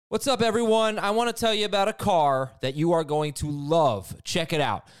What's up, everyone? I want to tell you about a car that you are going to love. Check it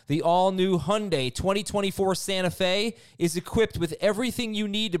out. The all-new Hyundai 2024 Santa Fe is equipped with everything you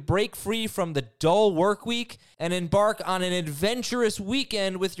need to break free from the dull work week and embark on an adventurous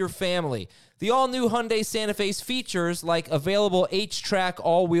weekend with your family. The all-new Hyundai Santa Fe's features like available H-Track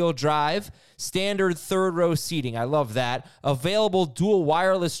all-wheel drive, standard third-row seating, I love that, available dual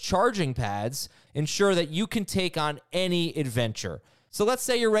wireless charging pads, ensure that you can take on any adventure. So let's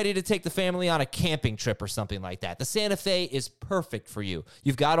say you're ready to take the family on a camping trip or something like that. The Santa Fe is perfect for you.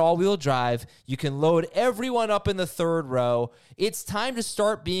 You've got all-wheel drive. You can load everyone up in the third row. It's time to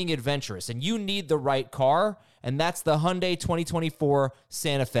start being adventurous, and you need the right car, and that's the Hyundai 2024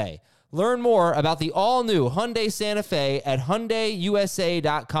 Santa Fe. Learn more about the all-new Hyundai Santa Fe at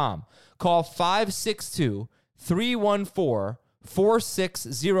HyundaiUSA.com. Call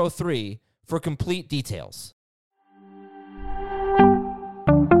 562-314-4603 for complete details.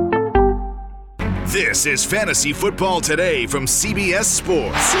 This is Fantasy Football Today from CBS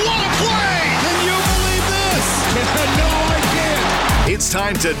Sports. What a play! Can you believe this? No, I can't. It's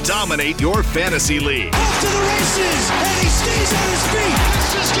time to dominate your fantasy league. Off to the races, and he stays on his feet.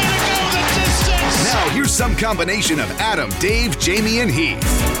 This is going to go the distance. Now here's some combination of Adam, Dave, Jamie, and Heath.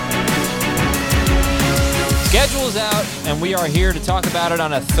 Schedule's out, and we are here to talk about it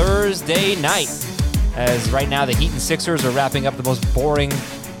on a Thursday night. As right now the Heat and Sixers are wrapping up the most boring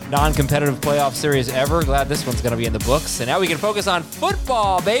non-competitive playoff series ever. Glad this one's going to be in the books. And now we can focus on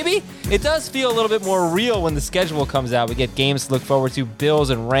football, baby. It does feel a little bit more real when the schedule comes out. We get games to look forward to. Bills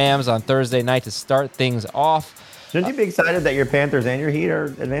and Rams on Thursday night to start things off. Shouldn't you be excited that your Panthers and your Heat are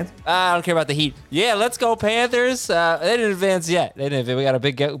advanced? I don't care about the Heat. Yeah, let's go Panthers. They didn't advance yet. We got a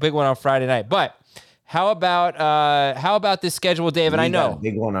big one on Friday night. But how about this schedule, Dave? And I know a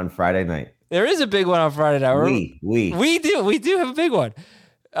big one on Friday night. There is a big one on Friday night. We do have a big one.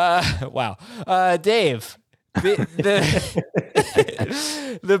 Wow. Dave, the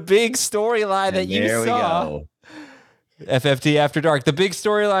big storyline that you saw. FFT After Dark. The big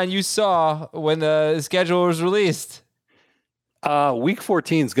storyline you saw when the schedule was released. Week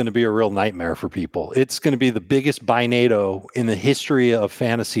 14 is going to be a real nightmare for people. It's going to be the biggest binado in the history of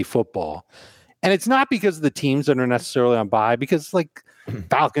fantasy football. And it's not because of the teams that are necessarily on bye, because like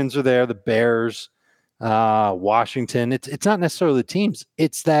Falcons are there, the Bears, Washington. It's not necessarily the teams.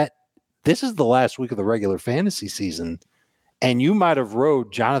 It's that this is the last week of the regular fantasy season, and you might have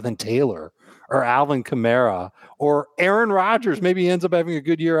rode Jonathan Taylor or Alvin Kamara or Aaron Rodgers. Maybe he ends up having a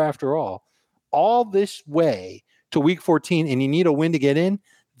good year after all this way to week 14, and you need a win to get in.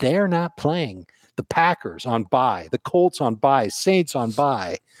 They're not playing. The Packers on bye, the Colts on bye, Saints on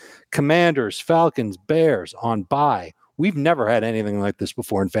bye, Commanders, Falcons, Bears on bye. We've never had anything like this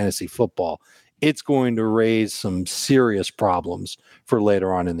before in fantasy football. It's going to raise some serious problems for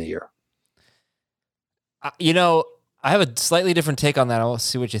later on in the year. I have a slightly different take on that. I'll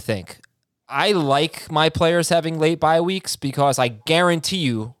see what you think. I like my players having late bye weeks because I guarantee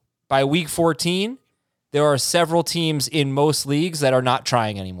you by week 14, there are several teams in most leagues that are not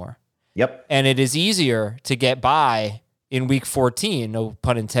trying anymore. Yep. And it is easier to get by in week 14, no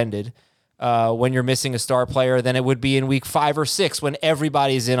pun intended, when you're missing a star player than it would be in week 5 or 6 when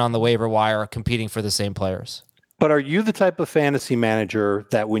everybody's in on the waiver wire competing for the same players. But are you the type of fantasy manager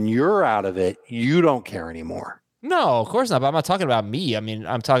that when you're out of it, you don't care anymore? No, of course not. But I'm not talking about me. I mean,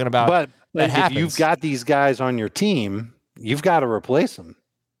 I'm talking about but that if happens. You've got these guys on your team, you've got to replace them.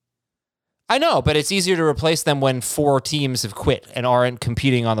 I know, but it's easier to replace them when 4 teams have quit and aren't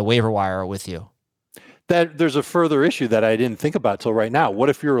competing on the waiver wire with you. That there's a further issue that I didn't think about till right now. What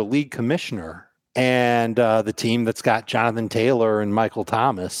if you're a league commissioner and the team that's got Jonathan Taylor and Michael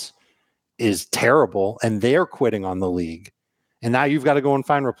Thomas is terrible and they're quitting on the league, and now you've got to go and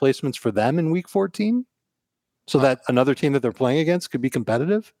find replacements for them in week 14 so that another team that they're playing against could be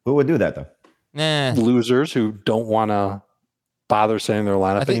competitive? Who would do that though? Losers who don't want to bother setting their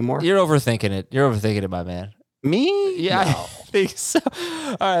lineup anymore. You're overthinking it. You're overthinking it, my man. Me? Yeah, No. I think so.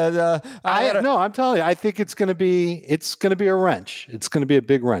 All right, I'm telling you, I think it's going to be a wrench. It's going to be a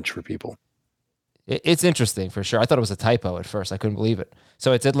big wrench for people. It's interesting for sure. I thought it was a typo at first. I couldn't believe it.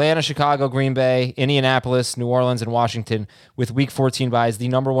 So it's Atlanta, Chicago, Green Bay, Indianapolis, New Orleans, and Washington with week 14 buys. The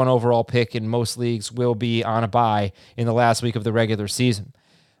number 1 overall pick in most leagues will be on a bye in the last week of the regular season.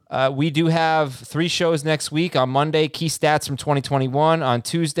 We do have 3 shows next week. On Monday, key stats from 2021. On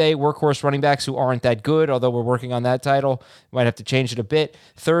Tuesday, workhorse running backs who aren't that good, although we're working on that title. Might have to change it a bit.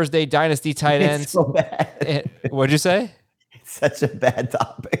 Thursday, dynasty tight ends. It's so bad. What'd you say? It's such a bad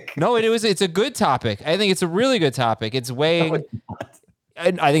topic. No, it's a good topic. I think it's a really good topic. It's weighing.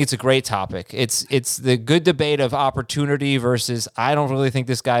 I think it's a great topic. It's the good debate of opportunity versus I don't really think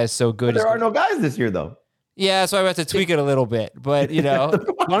this guy is so good. There are no guys this year, though. Yeah, so I have to tweak it a little bit. But, you know.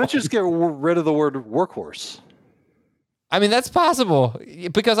 Why don't you just get rid of the word workhorse? I mean, that's possible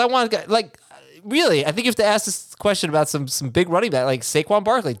because I want really, I think you have to ask this question about some big running back like Saquon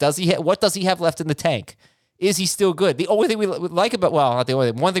Barkley. What does he have left in the tank? Is he still good? The only thing we like about, well, not the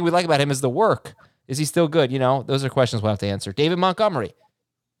only thing, one thing we like about him is the work. Is he still good? You know, those are questions we'll have to answer. David Montgomery,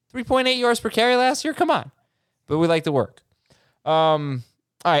 3.8 yards per carry last year. Come on. But we like the work. All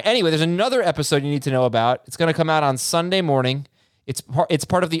right. Anyway, there's another episode you need to know about. It's going to come out on Sunday morning. It's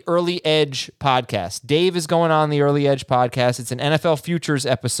part of the Early Edge podcast. Dave is going on the Early Edge podcast. It's an NFL Futures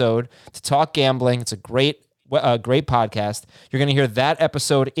episode to talk gambling. It's a great podcast. You're going to hear that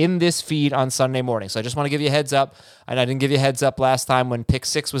episode in this feed on Sunday morning. So I just want to give you a heads up. And I didn't give you a heads up last time when Pick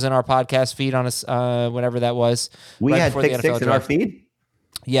 6 was in our podcast feed on us, whatever that was. We had Pick 6 in our feed?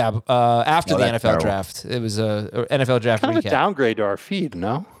 Yeah, after the NFL terrible. draft. It was a NFL draft Kind of recap. a downgrade to our feed,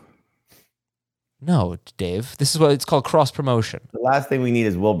 no? No, Dave. This is what it's called, cross-promotion. The last thing we need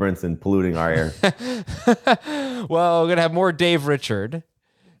is Will Brinson polluting our air. Well, we're going to have more Dave Richard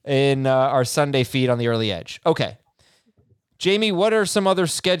in our Sunday feed on the Early Edge. Okay. Jamie, what are some other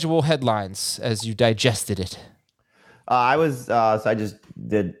schedule headlines as you digested it? I just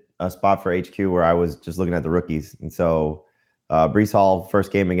did a spot for HQ where I was just looking at the rookies. And so Breece Hall,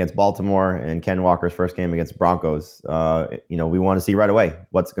 first game against Baltimore, and Ken Walker's first game against the Broncos. We want to see right away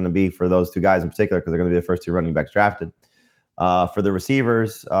what's going to be for those two guys in particular because they're going to be the first two running backs drafted. For the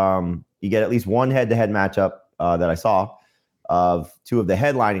receivers, you get at least one head-to-head matchup that I saw of two of the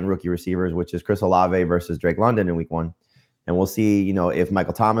headlining rookie receivers, which is Chris Olave versus Drake London in week 1. And we'll see, if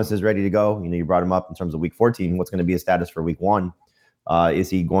Michael Thomas is ready to go. You brought him up in terms of week 14. What's going to be his status for week 1? Is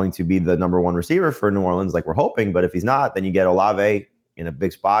he going to be the number 1 receiver for New Orleans like we're hoping? But if he's not, then you get Olave in a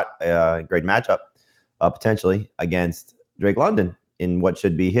big spot, great matchup, potentially against Drake London in what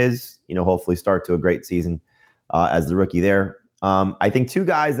should be his, hopefully start to a great season as the rookie there. I think two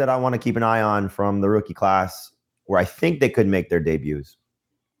guys that I want to keep an eye on from the rookie class where I think they could make their debuts.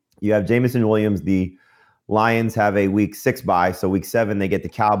 You have Jameson Williams. The Lions have a week 6 bye, so week 7 they get the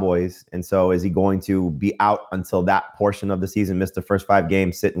Cowboys. And so is he going to be out until that portion of the season, miss the first 5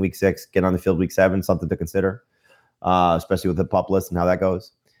 games, sit in week 6, get on the field week 7, something to consider, especially with the PUP list and how that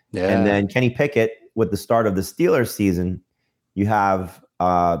goes. Yeah. And then Kenny Pickett with the start of the Steelers season, you have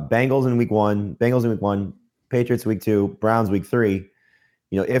Bengals in week 1, Patriots week 2, Browns week 3.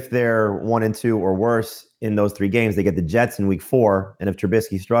 If they're 1-2 or worse in those 3 games, they get the Jets in week 4. And if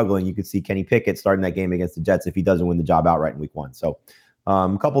Trubisky's struggling, you could see Kenny Pickett starting that game against the Jets if he doesn't win the job outright in week 1. So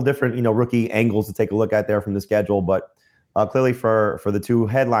a couple different, rookie angles to take a look at there from the schedule. But clearly for the two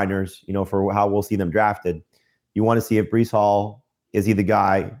headliners, for how we'll see them drafted, you want to see if Breece Hall, is he the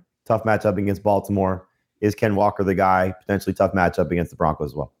guy? Tough matchup against Baltimore. Is Ken Walker the guy? Potentially tough matchup against the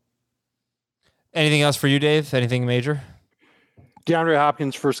Broncos as well. Anything else for you, Dave? Anything major? DeAndre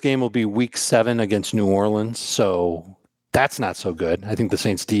Hopkins' first game will be week 7 against New Orleans. So that's not so good. I think the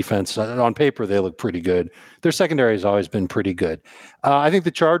Saints defense on paper, they look pretty good. Their secondary has always been pretty good. I think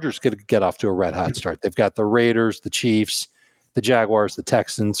the Chargers could get off to a red hot start. They've got the Raiders, the Chiefs, the Jaguars, the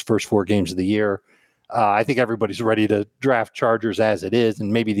Texans, first 4 games of the year. I think everybody's ready to draft Chargers as it is,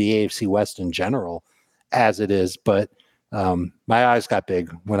 and maybe the AFC West in general as it is. But my eyes got big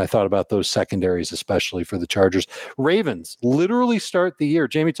when I thought about those secondaries, especially for the Chargers. Ravens literally start the year.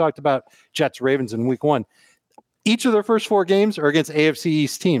 Jamie talked about Jets, Ravens in week 1. Each of their first 4 games are against AFC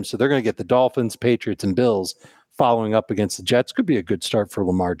East teams. So they're going to get the Dolphins, Patriots, and Bills following up against the Jets. Could be a good start for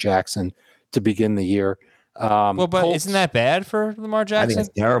Lamar Jackson to begin the year. But Colts, isn't that bad for Lamar Jackson? I think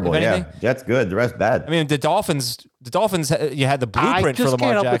it's terrible. Yeah, Jets good. The rest bad. I mean, the Dolphins. You had the blueprint for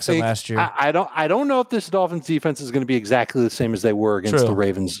Lamar Jackson last year. I don't know if this Dolphins defense is going to be exactly the same as they were against the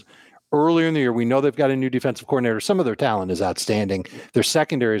Ravens earlier in the year. We know they've got a new defensive coordinator. Some of their talent is outstanding. Their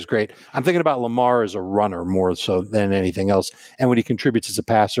secondary is great. I'm thinking about Lamar as a runner more so than anything else. And when he contributes as a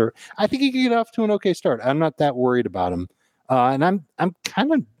passer, I think he can get off to an okay start. I'm not that worried about him. And I'm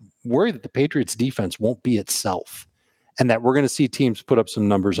kind of worried that the Patriots defense won't be itself and that we're going to see teams put up some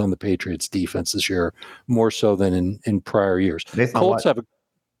numbers on the Patriots defense this year, more so than in prior years. Colts have,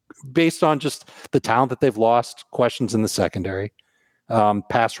 based on just the talent that they've lost, questions in the secondary.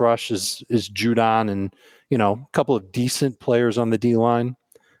 Pass rush is Judon and, a couple of decent players on the D line.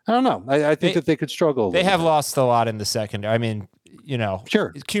 I don't know. I think that they could struggle. They have lost a lot in the secondary. I mean,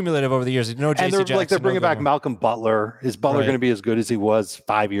 Sure. cumulative over the years. No, and they're bringing back Malcolm Butler. Is Butler going to be as good as he was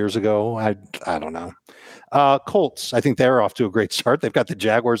 5 years ago? I don't know. Colts, I think they're off to a great start. They've got the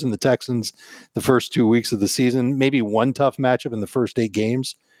Jaguars and the Texans the first 2 weeks of the season. Maybe one tough matchup in the first 8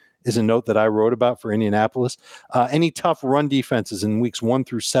 games is a note that I wrote about for Indianapolis. Any tough run defenses in weeks 1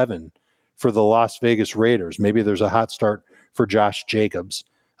 through 7 for the Las Vegas Raiders. Maybe there's a hot start for Josh Jacobs.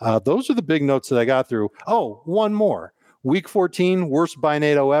 Those are the big notes that I got through. Oh, one more. Week 14, worst bye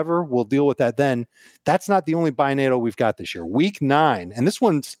NATO ever. We'll deal with that then. That's not the only bye NATO we've got this year. Week 9, and this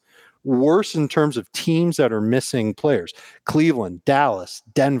one's worse in terms of teams that are missing players. Cleveland, Dallas,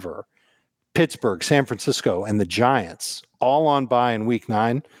 Denver, Pittsburgh, San Francisco, and the Giants all on bye in week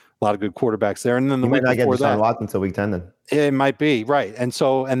 9. A lot of good quarterbacks there. And then the week might not before get Deshaun Watson until week 10 then. It might be, right. And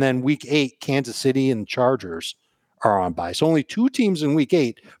then week 8, Kansas City and Chargers are on bye. So only 2 teams in week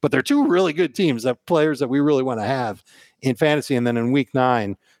 8, but they're 2 really good teams, that players that we really want to have in fantasy. And then in week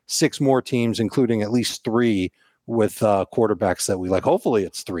 9, 6 more teams, including at least 3 with quarterbacks that we like. Hopefully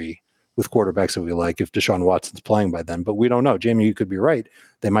it's 3 with quarterbacks that we like if Deshaun Watson's playing by then. But we don't know. Jamie, you could be right.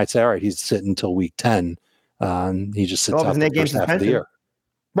 They might say, all right, he's sitting until week 10. He just sits out the first half of the year.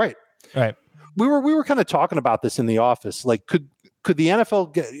 Right. Right. We were kind of talking about this in the office. Like, could the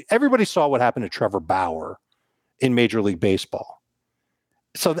NFL get, everybody saw what happened to Trevor Bauer in Major League Baseball.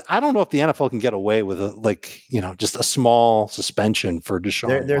 So I don't know if the NFL can get away with just a small suspension for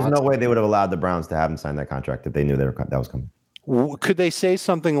Deshaun. There's no way they would have allowed the Browns to have him sign that contract if they knew that was coming. Could they say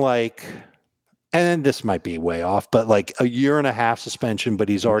something like, and this might be way off, but like a 1.5 year suspension, but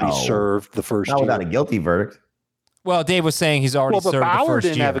he's already served the first year? Not without a guilty verdict. Well, Dave was saying he's already served the first year. Bauer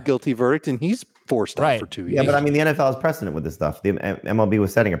didn't have a guilty verdict, and he's forced out for 2 years. Yeah, but I mean, the NFL is precedent with this stuff. The MLB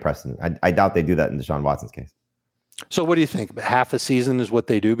was setting a precedent. I doubt they do that in Deshaun Watson's case. So what do you think? Half a season is what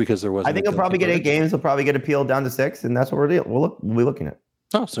they do because there wasn't. I think he'll probably get 8 games. He'll probably get appealed down to 6, and that's what we'll be looking at.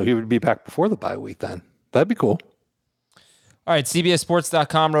 Oh, so he would be back before the bye week then. That'd be cool. All right,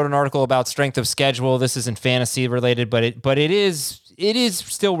 CBSSports.com wrote an article about strength of schedule. This isn't fantasy related, but it is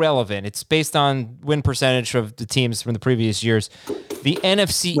still relevant. It's based on win percentage of the teams from the previous years. The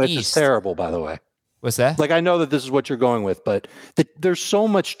NFC Which East is terrible, by the way. What's that? Like, I know that this is what you're going with, but there's so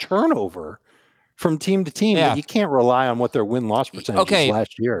much turnover from team to team that you can't rely on what their win-loss percentage is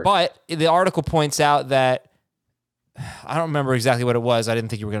last year. But the article points out that I don't remember exactly what it was. I didn't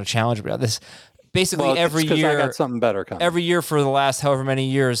think you were going to challenge me about this. Basically, every year, I got something better coming. Every year for the last however many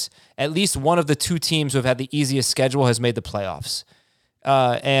years, at least one of the 2 teams who have had the easiest schedule has made the playoffs.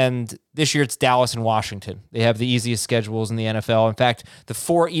 And this year it's Dallas and Washington. They have the easiest schedules in the NFL. In fact, the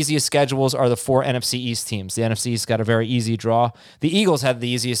 4 easiest schedules are the 4 NFC East teams. The NFC East got a very easy draw. The Eagles had the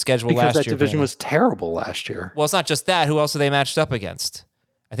easiest schedule last year. Because that division was terrible last year. Well, it's not just that. Who else are they matched up against?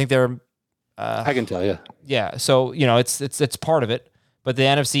 I think they're... I can tell you. Yeah, so, it's part of it. But the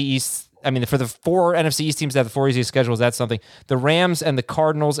NFC East... I mean, for the 4 NFC East teams that have the 4 easiest schedules, that's something. The Rams and the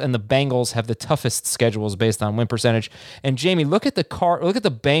Cardinals and the Bengals have the toughest schedules based on win percentage. And Jamie, look at the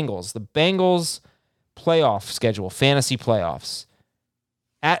Bengals. The Bengals playoff schedule, fantasy playoffs.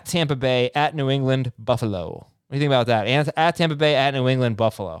 At Tampa Bay, at New England, Buffalo. What do you think about that? At Tampa Bay, at New England,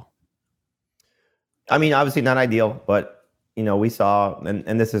 Buffalo. I mean, obviously not ideal, but we saw,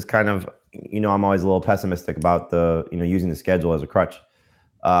 and this is kind of, I'm always a little pessimistic about the, using the schedule as a crutch.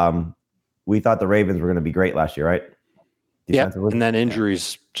 We thought the Ravens were going to be great last year, right? Yeah, and then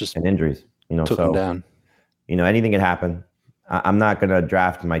injuries took them down. Anything can happen. I'm not going to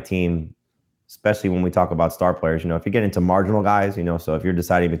draft my team, especially when we talk about star players. If you get into marginal guys, so if you're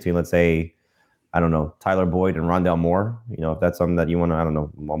deciding between, let's say, I don't know, Tyler Boyd and Rondale Moore, if that's something that you want to, I don't know,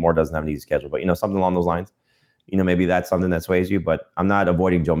 well, Moore doesn't have an easy schedule, but, something along those lines, maybe that's something that sways you. But I'm not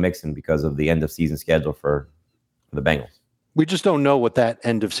avoiding Joe Mixon because of the end of season schedule for the Bengals. We just don't know what that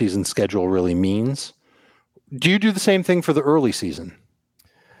end of season schedule really means. Do you do the same thing for the early season?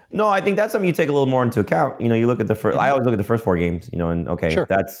 No, I think that's something you take a little more into account. You look at the first. I always look at the first 4 games. And okay, sure. If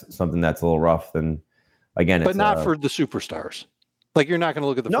that's something that's a little rough, then again, but not for the superstars. Like, you're not going to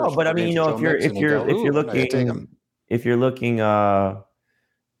look at the first. No, but I mean, if you're looking, I'm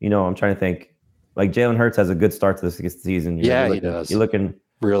trying to think. Like, Jalen Hurts has a good start to the season. He does. You're looking.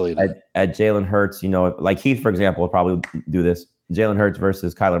 Really? At Jalen Hurts, like Heath, for example, will probably do this. Jalen Hurts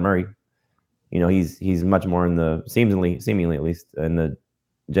versus Kyler Murray. He's much more in the seemingly at least in the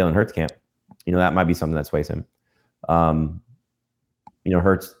Jalen Hurts camp. That might be something that sways him.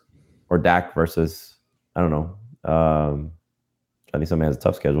 Hurts or Dak versus, I don't know. I think somebody has a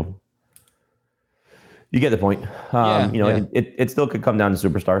tough schedule. You get the point. It still could come down to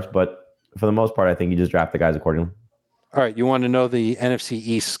superstars, but for the most part, I think you just draft the guys accordingly. All right, you want to know the NFC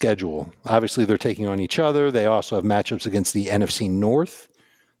East schedule. Obviously, they're taking on each other. They also have matchups against the NFC North.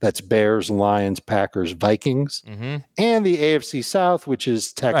 That's Bears, Lions, Packers, Vikings. And the AFC South, which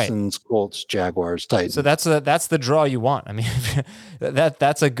is Texans, Colts, Jaguars, Titans. So that's the draw you want. I mean,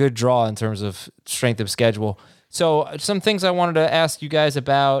 that's a good draw in terms of strength of schedule. So some things I wanted to ask you guys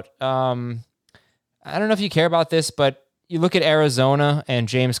about. I don't know if you care about this, but you look at Arizona and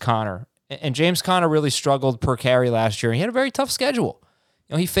James Conner. And James Conner really struggled per carry last year. He had a very tough schedule.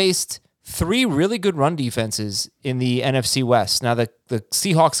 He faced 3 really good run defenses in the NFC West. Now, the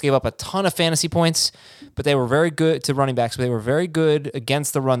Seahawks gave up a ton of fantasy points, but they were very good to running backs. But they were very good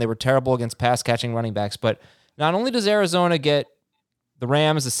against the run. They were terrible against pass-catching running backs. But not only does Arizona get the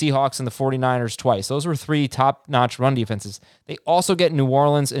Rams, the Seahawks, and the 49ers twice. Those were 3 top-notch run defenses. They also get New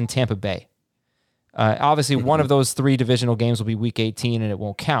Orleans and Tampa Bay. Obviously, one of those 3 divisional games will be Week 18, and it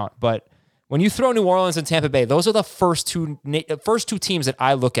won't count. But when you throw New Orleans and Tampa Bay, those are the first two teams that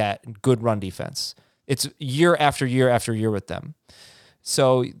I look at in good run defense. It's year after year after year with them.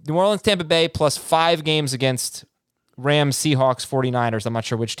 So New Orleans, Tampa Bay, plus 5 games against Rams, Seahawks, 49ers. I'm not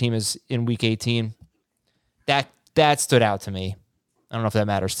sure which team is in Week 18. That stood out to me. I don't know if that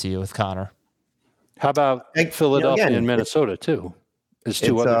matters to you with Conner. How about Philadelphia and Minnesota, too? There's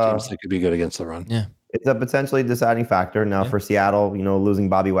 2 other teams that could be good against the run. Yeah. It's a potentially deciding factor. Now for Seattle, losing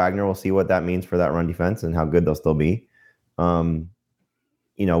Bobby Wagner, we'll see what that means for that run defense and how good they'll still be.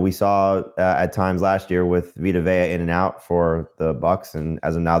 We saw at times last year with Vita Vea in and out for the Bucs, and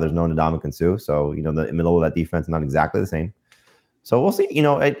as of now, there's no Ndamukong Suh. So, the middle of that defense is not exactly the same. So we'll see.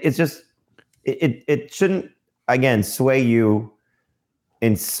 It's just it shouldn't, again, sway you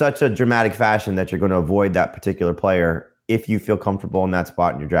in such a dramatic fashion that you're going to avoid that particular player if you feel comfortable in that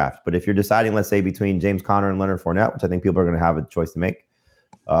spot in your draft. But if you're deciding, let's say, between James Conner and Leonard Fournette, which I think people are going to have a choice to make,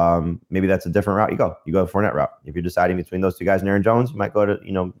 maybe that's a different route you go. You go the Fournette route. If you're deciding between those 2 guys and Aaron Jones, you might go to,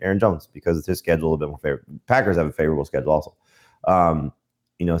 Aaron Jones because it's his schedule a little bit more favorable. Packers have a favorable schedule also.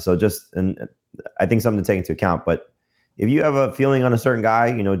 So just, and I think something to take into account. But if you have a feeling on a certain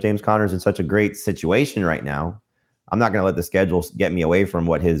guy, James Conner's in such a great situation right now, I'm not going to let the schedule get me away from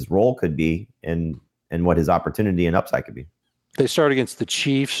what his role could be and what his opportunity and upside could be. They start against the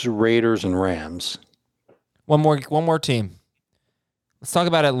Chiefs, Raiders, and Rams. One more team. Let's talk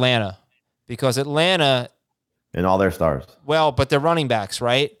about Atlanta, because Atlanta and all their stars. Well, but they're running backs,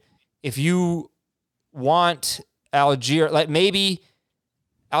 right? If you want Algier, like maybe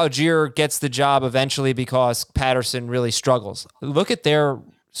Algier gets the job eventually because Patterson really struggles. Look at their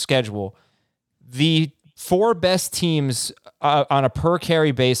schedule. The 4 best teams on a per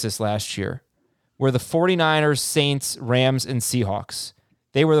carry basis last year were the 49ers, Saints, Rams, and Seahawks.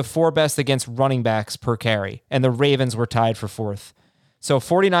 They were the 4 best against running backs per carry, and the Ravens were tied for 4th. So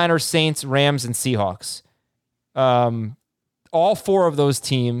 49ers, Saints, Rams, and Seahawks. All 4 of those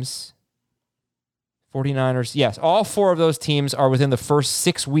teams, 49ers, yes, all 4 of those teams are within the first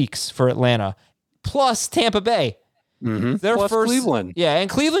 6 weeks for Atlanta, plus Tampa Bay. Their plus first, Cleveland. Yeah, and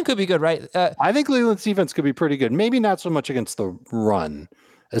Cleveland could be good, right? I think Cleveland's defense could be pretty good. Maybe not so much against the run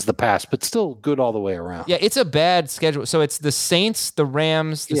as the pass, but still good all the way around. Yeah, it's a bad schedule. So it's the Saints, the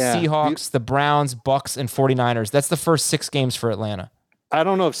Rams, the Seahawks, the Browns, Bucks, and 49ers. That's the first 6 games for Atlanta. I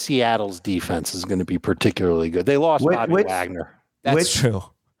don't know if Seattle's defense is going to be particularly good. They lost Bobby Wagner. That's true.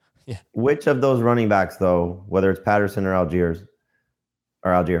 Yeah. Which of those running backs, though, whether it's Patterson or Algier,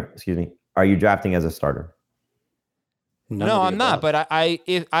 are you drafting as a starter? No, I'm not. But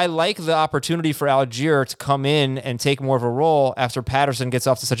I like the opportunity for Algier to come in and take more of a role after Patterson gets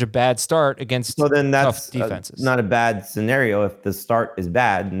off to such a bad start against tough defenses. Not a bad scenario if the start is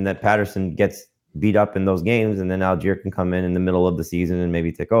bad and that Patterson gets beat up in those games, and then Algier can come in the middle of the season and maybe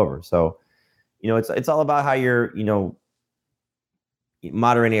take over. So, it's all about how you're,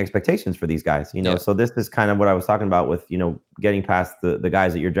 moderating expectations for these guys. So this is kind of what I was talking about with, getting past the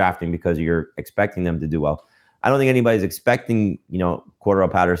guys that you're drafting because you're expecting them to do well. I don't think anybody's expecting,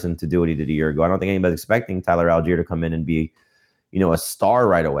 Cordarrelle Patterson to do what he did a year ago. I don't think anybody's expecting Tyler Algier to come in and be, a star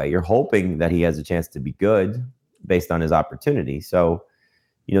right away. You're hoping that he has a chance to be good based on his opportunity. So,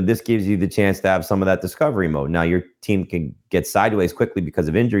 this gives you the chance to have some of that discovery mode. Now, your team can get sideways quickly because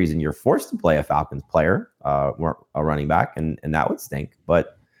of injuries, and you're forced to play a Falcons player, a running back, and that would stink.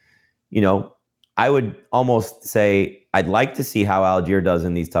 But, I would almost say I'd like to see how Algier does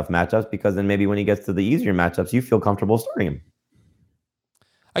in these tough matchups, because then maybe when he gets to the easier matchups, you feel comfortable starting him.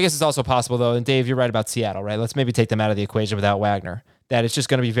 I guess it's also possible, though, and Dave, you're right about Seattle, right? Let's maybe take them out of the equation without Wagner, that it's just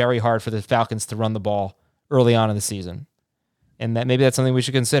going to be very hard for the Falcons to run the ball early on in the season. And that maybe that's something we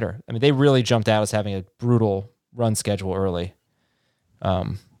should consider. I mean, they really jumped out as having a brutal run schedule early.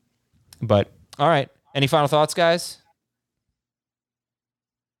 But all right. Any final thoughts, guys?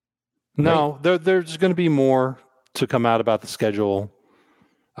 No, there's going to be more to come out about the schedule.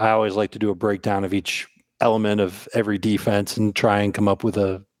 I always like to do a breakdown of each element of every defense and try and come up with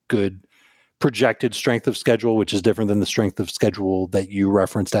a good projected strength of schedule, which is different than the strength of schedule that you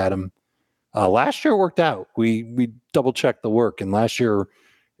referenced, Adam. Last year worked out. We double checked the work, and last year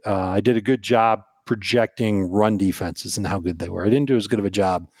I did a good job projecting run defenses and how good they were. I didn't do as good of a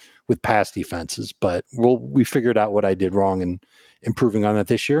job with pass defenses, but we figured out what I did wrong and improving on that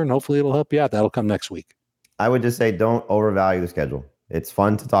this year, and hopefully it'll help you out. That'll come next week. I would just say don't overvalue the schedule. It's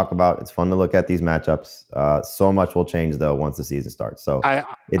fun to talk about. It's fun to look at these matchups. So much will change, though, once the season starts. So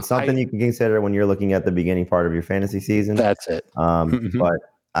it's something you can consider when you're looking at the beginning part of your fantasy season. That's it. But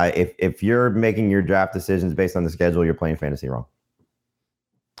if you're making your draft decisions based on the schedule, you're playing fantasy wrong.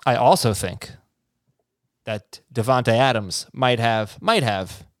 I also think that Davante Adams might have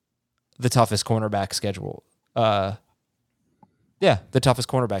the toughest cornerback schedule. The toughest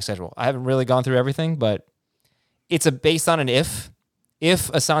cornerback schedule. I haven't really gone through everything, but it's based on an if.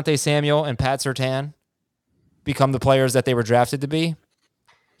 If Asante Samuel and Pat Surtain become the players that they were drafted to be,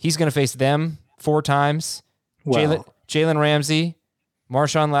 he's going to face them 4 times. Wow. Jalen Ramsey,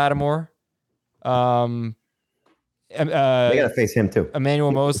 Marshawn Lattimore. They got to face him too.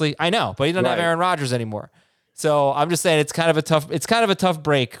 Emmanuel Mosley. I know, but he doesn't have Aaron Rodgers anymore. So I'm just saying it's kind of a tough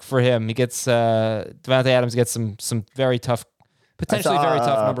break for him. He gets Davante Adams gets some very tough, potentially very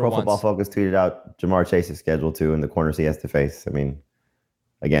tough number ones. Pro Football Focus tweeted out Jamar Chase's schedule too, and the corners he has to face. I mean,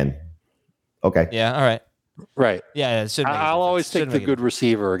 again, okay. Yeah, all right. Right. Yeah, it should make I'll always take the good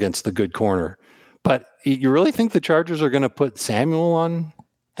receiver against the good corner. But you really think the Chargers are going to put Samuel on?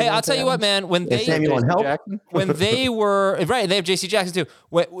 Hey, I'll tell you what, man. When they they were right, they have J.C. Jackson too.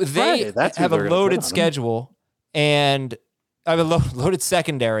 When they have a loaded schedule and I have a loaded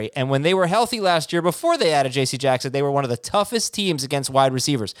secondary, and when they were healthy last year, before they added J.C. Jackson, they were one of the toughest teams against wide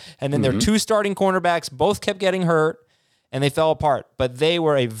receivers. And then their 2 starting cornerbacks both kept getting hurt, and they fell apart. But they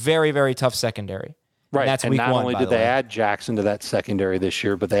were a very, very tough secondary. Right, and that's and week not 1, only by did the they way. add Jackson to that secondary this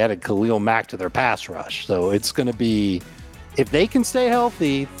year, but they added Khalil Mack to their pass rush. So it's going to be, if they can stay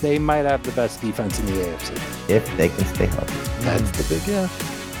healthy, they might have the best defense in the AFC. If they can stay healthy. That's the big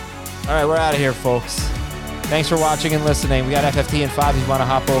if. All right, we're out of here, folks. Thanks for watching and listening. We got FFT and 5 if you want to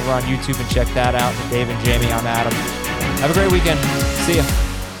hop over on YouTube and check that out. For Dave and Jamie, I'm Adam. Have a great weekend. See ya.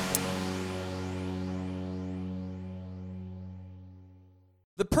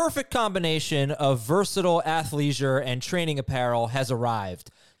 The perfect combination of versatile athleisure and training apparel has arrived.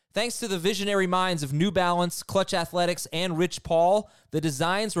 Thanks to the visionary minds of New Balance, Clutch Athletics, and Rich Paul, the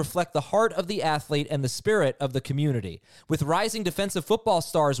designs reflect the heart of the athlete and the spirit of the community. With rising defensive football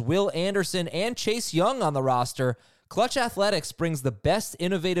stars Will Anderson and Chase Young on the roster, Clutch Athletics brings the best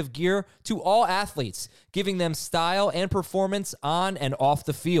innovative gear to all athletes, giving them style and performance on and off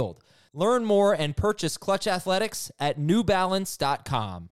the field. Learn more and purchase Clutch Athletics at newbalance.com.